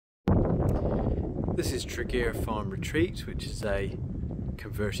This is Tregear Farm Retreat, which is a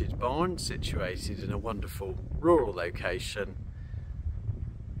converted barn situated in a wonderful rural location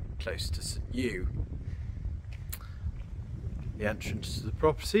close to St Ewe. The entrance to the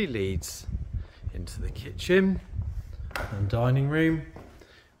property leads into the kitchen and dining room,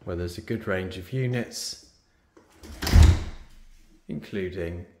 where there's a good range of units,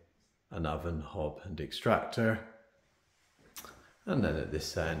 including an oven, hob and extractor. And then at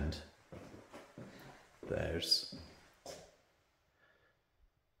this end there's a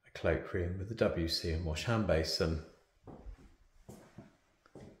cloakroom with a WC and wash hand basin.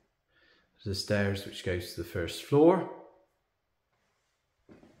 There's a stairs which goes to the first floor,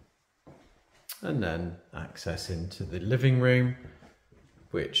 and then access into the living room,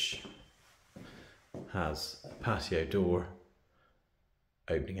 which has a patio door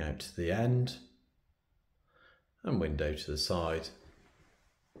opening out to the end and window to the side.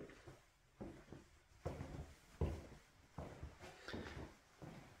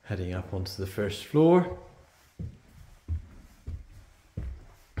 Heading up onto the first floor,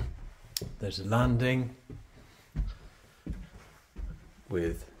 there's a landing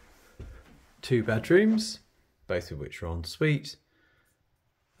with 2 bedrooms, both of which are en suite.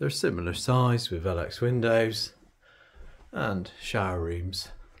 They're similar size with Velux windows and shower rooms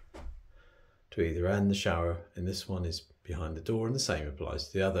to either end. The shower in this one is behind the door, and the same applies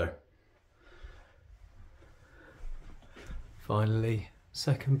to the other. Finally,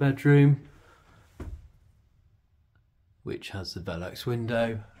 second bedroom, which has the Velux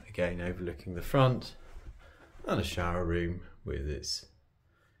window, again overlooking the front, and a shower room with its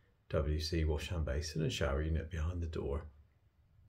WC wash hand basin and shower unit behind the door.